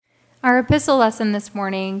Our epistle lesson this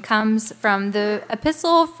morning comes from the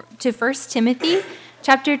epistle to 1 Timothy,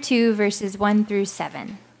 chapter 2, verses 1 through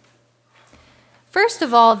 7. First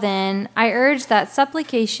of all, then, I urge that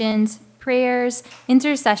supplications, prayers,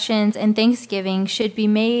 intercessions, and thanksgiving should be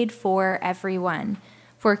made for everyone,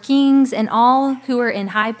 for kings and all who are in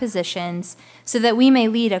high positions, so that we may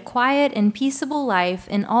lead a quiet and peaceable life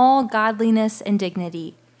in all godliness and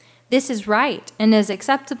dignity. This is right and is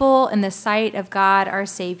acceptable in the sight of God our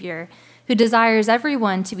Savior, who desires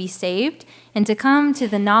everyone to be saved and to come to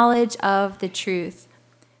the knowledge of the truth.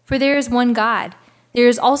 For there is one God. There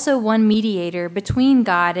is also one mediator between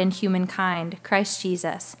God and humankind, Christ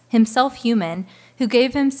Jesus, himself human, who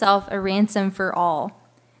gave himself a ransom for all.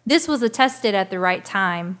 This was attested at the right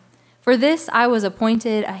time. For this I was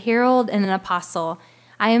appointed a herald and an apostle.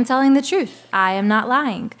 I am telling the truth. I am not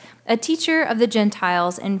lying. A teacher of the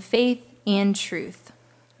Gentiles in faith and truth.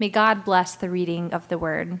 May God bless the reading of the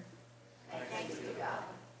word. Thanks be to God.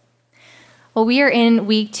 Well, we are in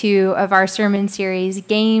week 2 of our sermon series,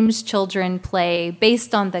 Games Children Play,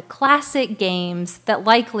 based on the classic games that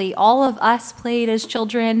likely all of us played as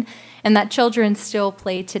children and that children still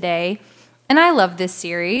play today. And I love this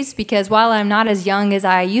series because while I'm not as young as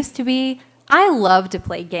I used to be, I love to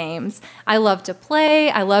play games. I love to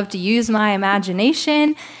play. I love to use my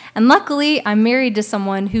imagination. And luckily, I'm married to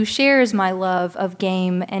someone who shares my love of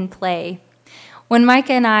game and play. When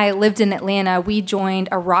Micah and I lived in Atlanta, we joined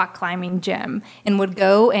a rock climbing gym and would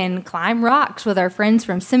go and climb rocks with our friends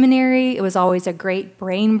from seminary. It was always a great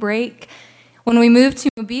brain break. When we moved to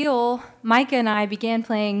Mobile, Micah and I began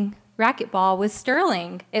playing racquetball with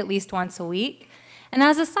Sterling at least once a week. And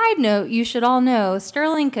as a side note, you should all know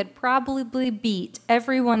Sterling could probably beat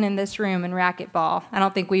everyone in this room in racquetball. I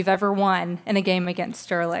don't think we've ever won in a game against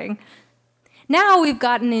Sterling. Now we've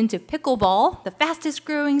gotten into pickleball, the fastest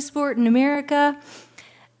growing sport in America.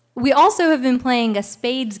 We also have been playing a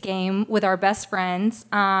spades game with our best friends,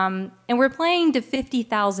 and we're playing to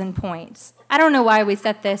 50,000 points. I don't know why we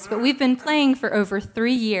set this, but we've been playing for over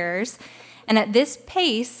 3 years, and at this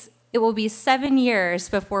pace, it will be 7 years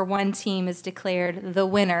before one team is declared the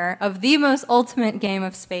winner of the most ultimate game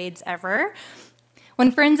of spades ever. When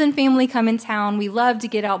friends and family come in town, we love to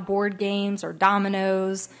get out board games or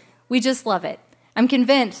dominoes. We just love it. I'm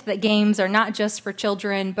convinced that games are not just for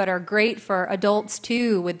children, but are great for adults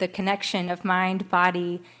too, with the connection of mind,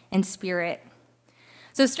 body, and spirit.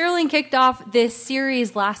 So Sterling kicked off this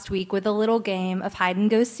series last week with a little game of hide and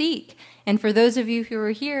go seek. And for those of you who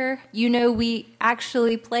are here, you know we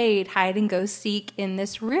actually played hide and go seek in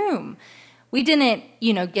this room. We didn't,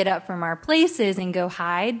 get up from our places and go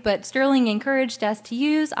hide, but Sterling encouraged us to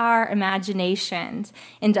use our imaginations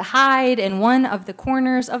and to hide in one of the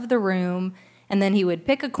corners of the room, and then he would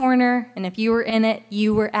pick a corner, and if you were in it,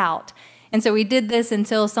 you were out. And so we did this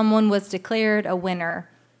until someone was declared a winner.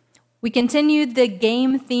 We continued the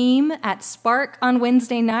game theme at Spark on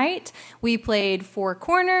Wednesday night. We played 4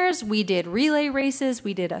 corners, we did relay races,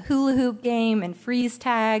 we did a hula hoop game and freeze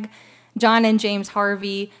tag. John and James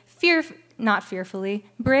Harvey,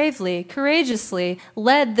 bravely, courageously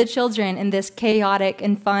led the children in this chaotic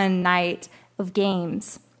and fun night of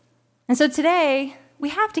games. And so today, we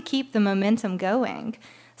have to keep the momentum going.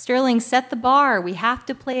 Sterling set the bar. We have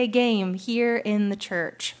to play a game here in the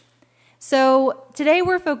church. So today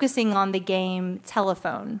we're focusing on the game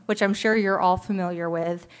telephone, which I'm sure you're all familiar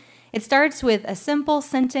with. It starts with a simple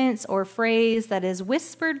sentence or phrase that is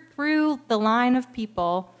whispered through the line of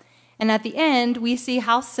people, and at the end we see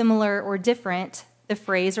how similar or different the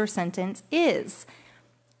phrase or sentence is.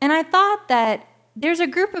 And I thought that there's a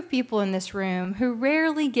group of people in this room who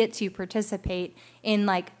rarely get to participate in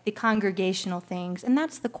the congregational things, and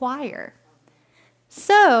that's the choir.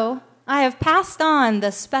 So I have passed on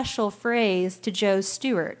the special phrase to Joe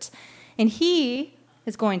Stewart, and he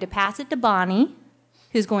is going to pass it to Bonnie,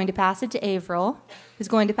 who's going to pass it to Averill, who's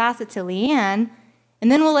going to pass it to Leanne,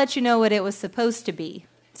 and then we'll let you know what it was supposed to be.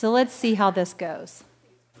 So let's see how this goes.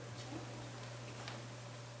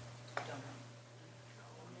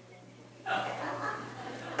 Would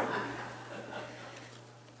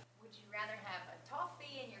you rather have a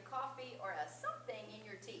toffee in your coffee or a something in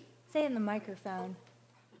your tea? Say it in the microphone.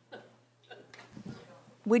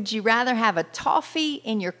 Would you rather have a toffee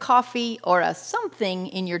in your coffee or a something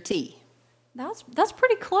in your tea? That's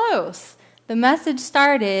pretty close. The message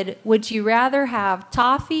started, would you rather have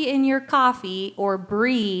toffee in your coffee or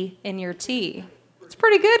brie in your tea? It's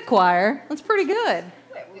pretty good, choir. That's pretty good.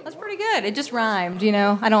 That's pretty good. It just rhymed,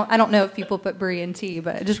 I don't know if people put brie in tea,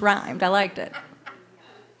 but it just rhymed. I liked it.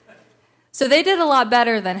 So they did a lot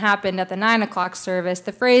better than happened at the 9 o'clock service.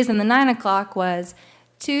 The phrase in the 9 o'clock was,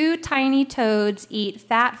 2 tiny toads eat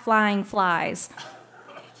fat flying flies.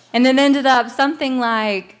 And it ended up something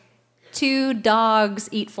like 2 dogs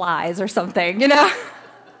eat flies or something,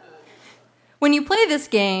 When you play this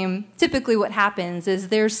game, typically what happens is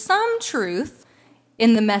there's some truth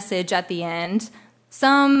in the message at the end,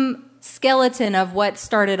 some skeleton of what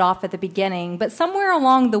started off at the beginning, but somewhere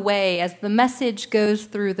along the way, as the message goes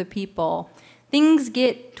through the people, things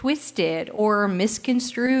get twisted or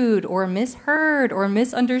misconstrued or misheard or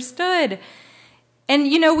misunderstood. And,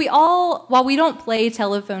 while we don't play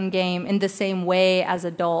telephone game in the same way as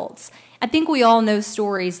adults, I think we all know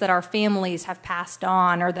stories that our families have passed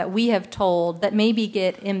on or that we have told that maybe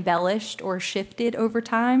get embellished or shifted over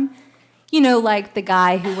time. Like the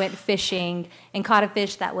guy who went fishing and caught a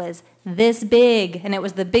fish that was this big, and it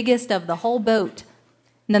was the biggest of the whole boat.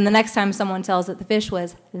 And then the next time someone tells that the fish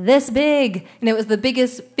was this big, and it was the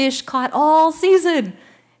biggest fish caught all season.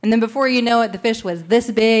 And then before you know it, the fish was this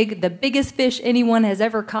big, the biggest fish anyone has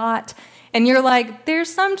ever caught. And you're like,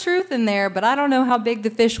 there's some truth in there, but I don't know how big the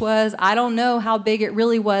fish was. I don't know how big it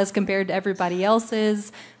really was compared to everybody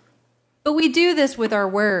else's. But we do this with our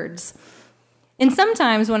words. And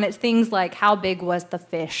sometimes when it's things like how big was the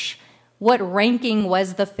fish, what ranking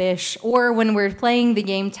was the fish, or when we're playing the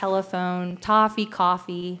game telephone, toffee,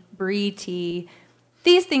 coffee, brie, tea,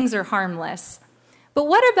 these things are harmless. But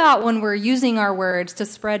what about when we're using our words to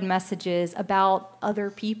spread messages about other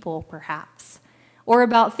people, perhaps? Or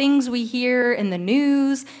about things we hear in the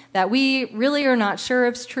news that we really are not sure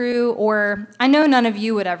if's true, or I know none of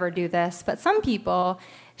you would ever do this, but some people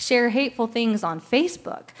share hateful things on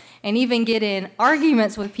Facebook and even get in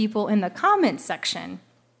arguments with people in the comments section.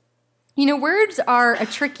 Words are a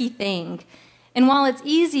tricky thing, and while it's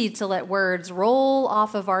easy to let words roll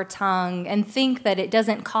off of our tongue and think that it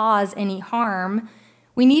doesn't cause any harm,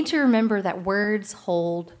 we need to remember that words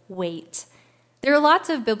hold weight. There are lots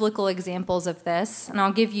of biblical examples of this, and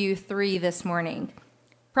I'll give you 3 this morning.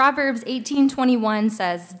 Proverbs 18:21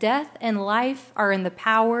 says, "Death and life are in the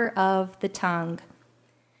power of the tongue."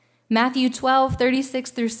 Matthew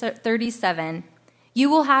 12:36 through 37, "You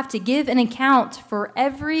will have to give an account for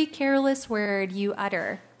every careless word you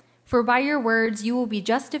utter. For by your words you will be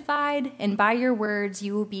justified, and by your words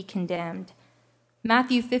you will be condemned."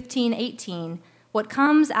 Matthew 15:18, "What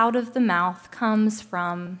comes out of the mouth comes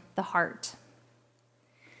from the heart."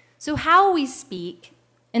 So how we speak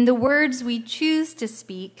and the words we choose to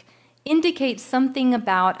speak indicate something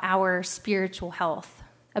about our spiritual health,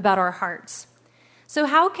 about our hearts. So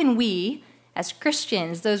how can we, as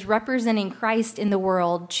Christians, those representing Christ in the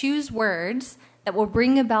world, choose words that will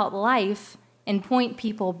bring about life and point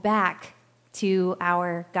people back to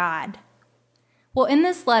our God? Well, in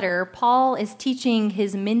this letter, Paul is teaching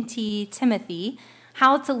his mentee, Timothy,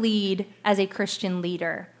 how to lead as a Christian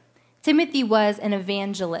leader. Timothy was an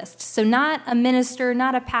evangelist, so not a minister,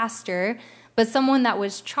 not a pastor, but someone that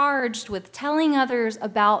was charged with telling others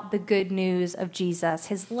about the good news of Jesus,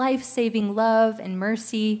 his life-saving love and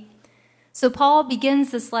mercy. So Paul begins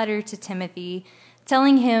this letter to Timothy,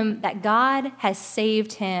 telling him that God has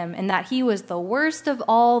saved him and that he was the worst of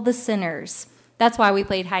all the sinners. That's why we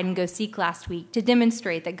played hide and go seek last week, to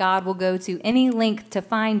demonstrate that God will go to any length to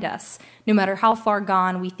find us, no matter how far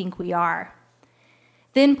gone we think we are.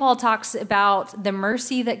 Then Paul talks about the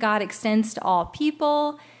mercy that God extends to all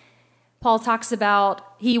people. Paul talks about,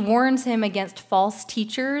 he warns him against false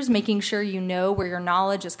teachers, making sure you know where your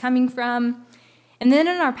knowledge is coming from. And then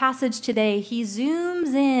in our passage today, he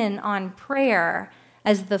zooms in on prayer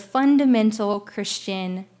as the fundamental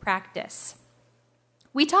Christian practice.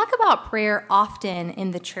 We talk about prayer often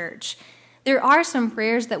in the church. There are some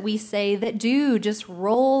prayers that we say that do just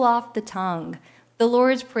roll off the tongue. The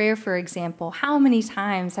Lord's Prayer, for example. How many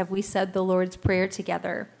times have we said the Lord's Prayer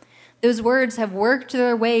together? Those words have worked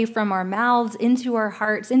their way from our mouths into our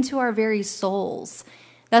hearts, into our very souls.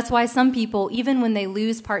 That's why some people, even when they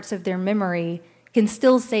lose parts of their memory, can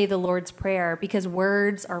still say the Lord's Prayer, because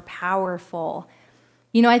words are powerful.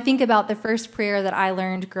 I think about the first prayer that I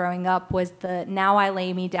learned growing up was the "Now I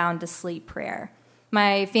lay me down to sleep" prayer.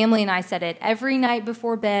 My family and I said it every night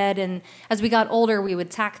before bed, and as we got older, we would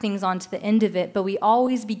tack things onto the end of it, but we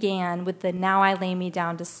always began with the "Now I lay me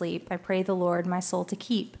down to sleep. I pray the Lord my soul to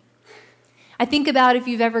keep." I think about if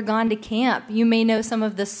you've ever gone to camp, you may know some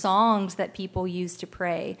of the songs that people use to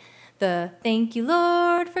pray. The "Thank you,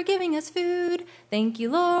 Lord, for giving us food. Thank you,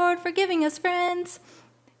 Lord, for giving us friends."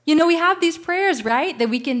 We have these prayers, right, that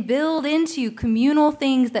we can build into communal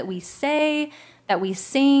things that we say, that we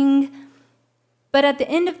sing. But at the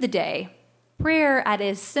end of the day, prayer at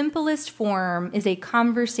its simplest form is a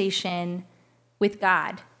conversation with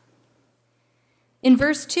God. In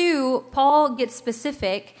verse 2, Paul gets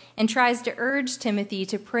specific and tries to urge Timothy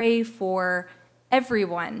to pray for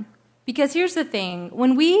everyone. Because here's the thing,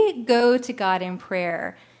 when we go to God in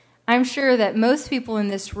prayer, I'm sure that most people in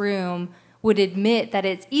this room would admit that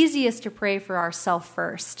it's easiest to pray for ourselves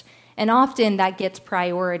first, and often that gets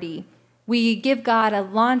priority. We give God a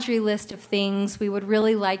laundry list of things we would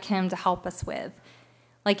really like him to help us with.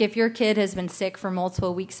 Like if your kid has been sick for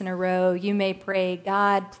multiple weeks in a row, you may pray,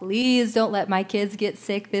 God, please don't let my kids get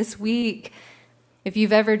sick this week. If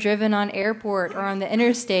you've ever driven on airport or on the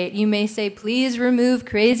interstate, you may say, please remove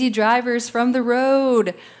crazy drivers from the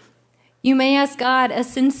road. You may ask God a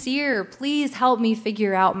sincere, please help me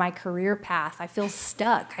figure out my career path. I feel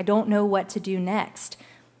stuck. I don't know what to do next.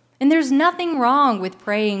 And there's nothing wrong with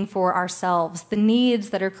praying for ourselves, the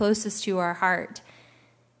needs that are closest to our heart.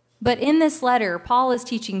 But in this letter, Paul is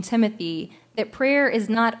teaching Timothy that prayer is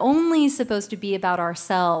not only supposed to be about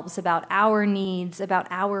ourselves, about our needs, about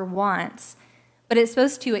our wants, but it's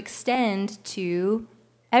supposed to extend to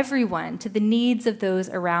everyone, to the needs of those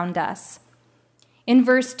around us. In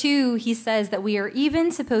verse 2, he says that we are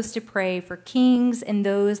even supposed to pray for kings and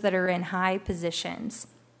those that are in high positions.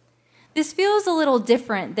 This feels a little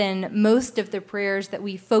different than most of the prayers that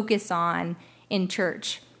we focus on in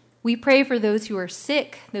church. We pray for those who are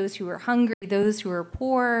sick, those who are hungry, those who are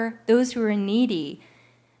poor, those who are needy.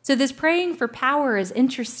 So this praying for power is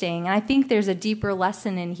interesting, and I think there's a deeper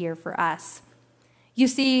lesson in here for us. You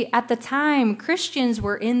see, at the time, Christians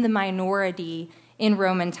were in the minority in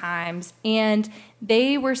Roman times, and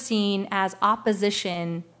they were seen as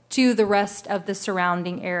opposition to the rest of the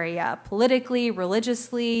surrounding area, politically,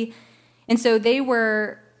 religiously. And so they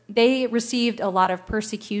received a lot of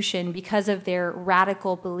persecution because of their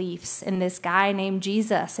radical beliefs in this guy named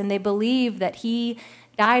Jesus. And they believed that he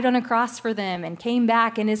died on a cross for them and came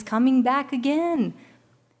back and is coming back again.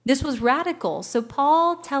 This was radical. So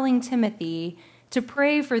Paul telling Timothy to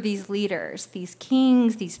pray for these leaders, these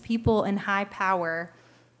kings, these people in high power.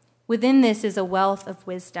 Within this is a wealth of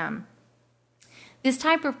wisdom. This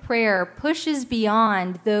type of prayer pushes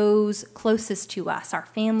beyond those closest to us, our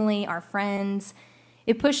family, our friends.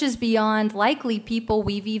 It pushes beyond likely people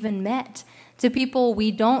we've even met to people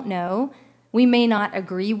we don't know, we may not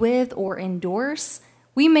agree with or endorse.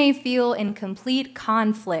 We may feel in complete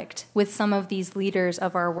conflict with some of these leaders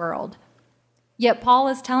of our world. Yet Paul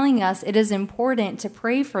is telling us it is important to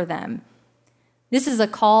pray for them. This is a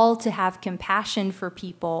call to have compassion for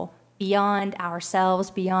people beyond ourselves,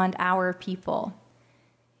 beyond our people.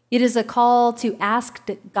 It is a call to ask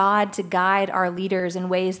God to guide our leaders in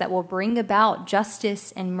ways that will bring about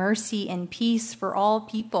justice and mercy and peace for all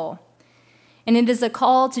people. And it is a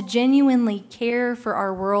call to genuinely care for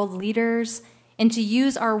our world leaders and to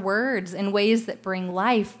use our words in ways that bring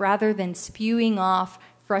life rather than spewing off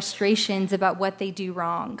frustrations about what they do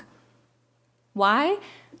wrong. Why?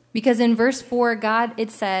 Because in verse 4,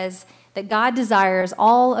 it says that God desires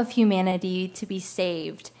all of humanity to be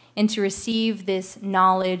saved and to receive this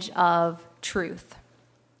knowledge of truth.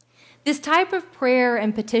 This type of prayer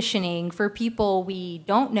and petitioning for people we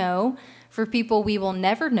don't know, for people we will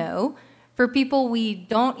never know, for people we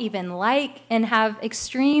don't even like and have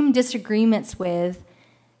extreme disagreements with,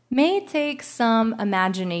 may take some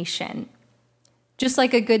imagination. Just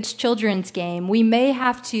like a good children's game, we may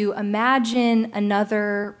have to imagine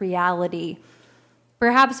another reality.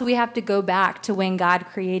 Perhaps we have to go back to when God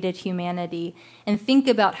created humanity and think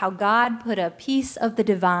about how God put a piece of the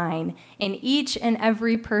divine in each and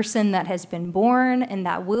every person that has been born and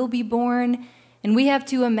that will be born. And we have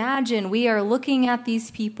to imagine we are looking at these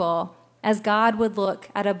people as God would look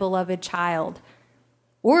at a beloved child.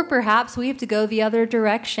 Or perhaps we have to go the other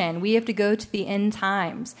direction. We have to go to the end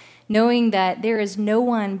times, knowing that there is no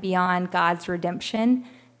one beyond God's redemption,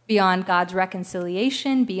 beyond God's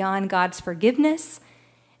reconciliation, beyond God's forgiveness,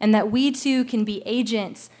 and that we too can be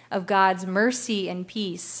agents of God's mercy and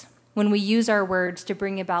peace when we use our words to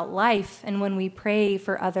bring about life and when we pray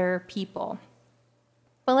for other people.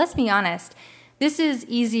 But let's be honest, this is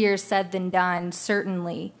easier said than done,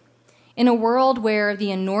 certainly. In a world where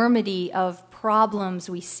the enormity of problems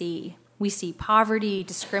we see poverty,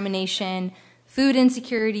 discrimination, food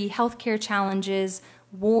insecurity, healthcare challenges,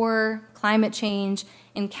 war, climate change,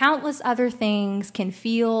 and countless other things can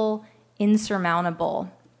feel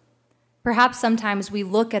insurmountable. Perhaps sometimes we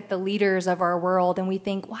look at the leaders of our world and we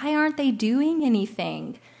think, why aren't they doing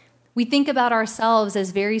anything? We think about ourselves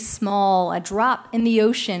as very small, a drop in the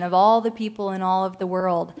ocean of all the people in all of the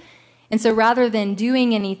world. And so rather than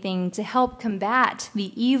doing anything to help combat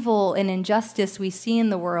the evil and injustice we see in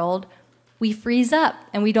the world, we freeze up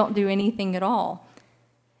and we don't do anything at all.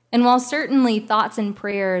 And while certainly thoughts and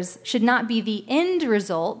prayers should not be the end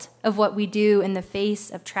result of what we do in the face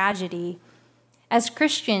of tragedy, as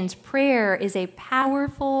Christians, prayer is a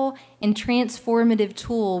powerful and transformative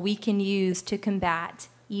tool we can use to combat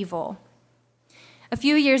evil. A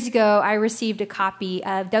few years ago, I received a copy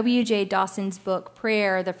of W.J. Dawson's book,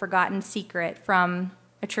 Prayer, the Forgotten Secret, from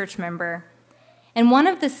a church member. And one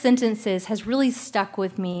of the sentences has really stuck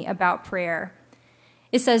with me about prayer.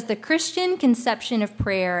 It says, "The Christian conception of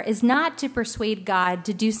prayer is not to persuade God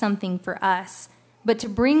to do something for us, but to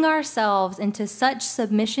bring ourselves into such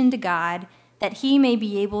submission to God that he may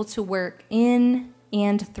be able to work in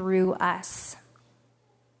and through us."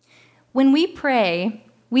 When we pray,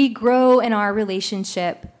 we grow in our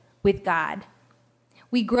relationship with God.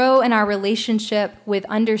 We grow in our relationship with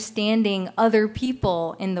understanding other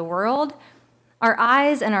people in the world. Our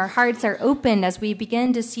eyes and our hearts are opened as we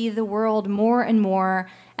begin to see the world more and more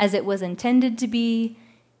as it was intended to be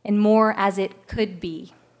and more as it could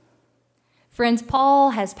be. Friends,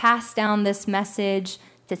 Paul has passed down this message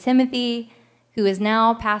to Timothy, who has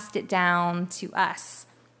now passed it down to us.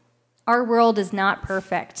 Our world is not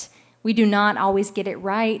perfect. We do not always get it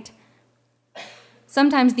right.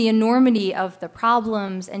 Sometimes the enormity of the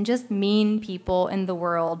problems and just mean people in the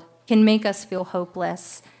world can make us feel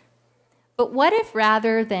hopeless. But what if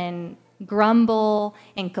rather than grumble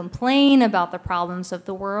and complain about the problems of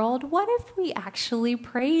the world, what if we actually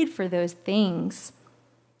prayed for those things?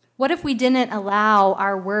 What if we didn't allow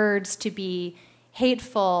our words to be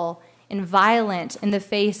hateful and violent in the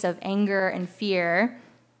face of anger and fear,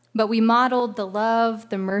 but we modeled the love,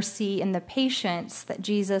 the mercy, and the patience that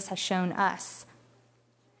Jesus has shown us?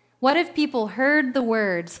 What if people heard the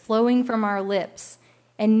words flowing from our lips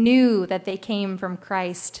and knew that they came from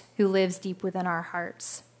Christ who lives deep within our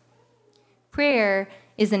hearts? Prayer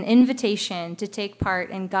is an invitation to take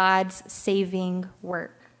part in God's saving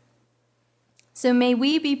work. So may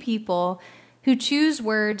we be people who choose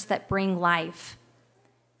words that bring life,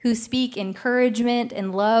 who speak encouragement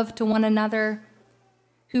and love to one another,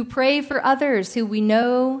 who pray for others who we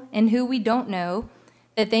know and who we don't know,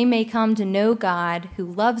 that they may come to know God who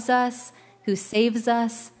loves us, who saves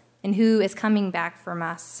us, and who is coming back from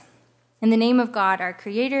us. In the name of God, our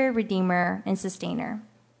Creator, Redeemer, and Sustainer.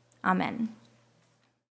 Amen.